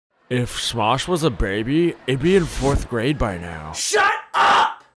If Smosh was a baby, it'd be in 4th grade by now. Shut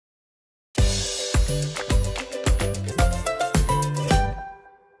up!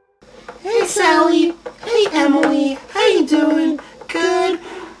 Hey Sally, hey Emily, how you doing? Good.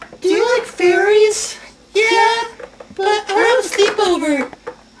 Do you like fairies? Yeah, but I have a sleepover.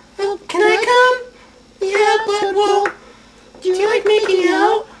 Can I come? Yeah, but well, do you like making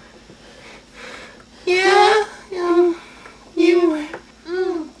out? Yeah, you.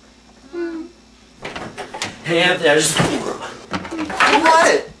 Hey, there's...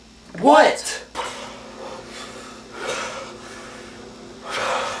 What? What?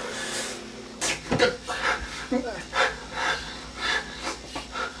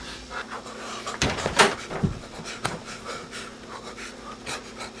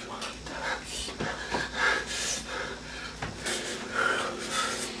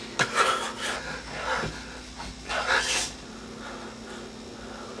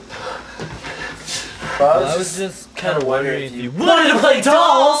 I was just kind of wondering if you wanted to play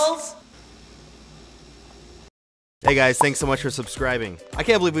dolls! Hey guys, thanks so much for subscribing. I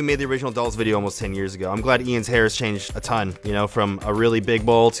can't believe we made the original Dolls video almost 10 years ago. I'm glad Ian's hair has changed a ton, you know, from a really big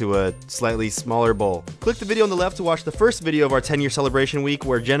bowl to a slightly smaller bowl. Click the video on the left to watch the first video of our 10-year celebration week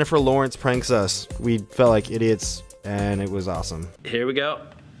where Jennifer Lawrence pranks us. We felt like idiots, and it was awesome. Here we go.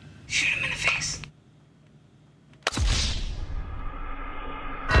 Shoot him in the face.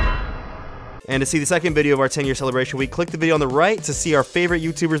 And to see the second video of our 10-year celebration week, click the video on the right to see our favorite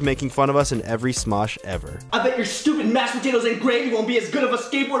YouTubers making fun of us in every Smosh ever. I bet your stupid mashed potatoes and gravy won't be as good of a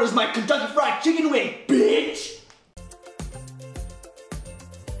skateboard as my Kentucky Fried Chicken wing, bitch!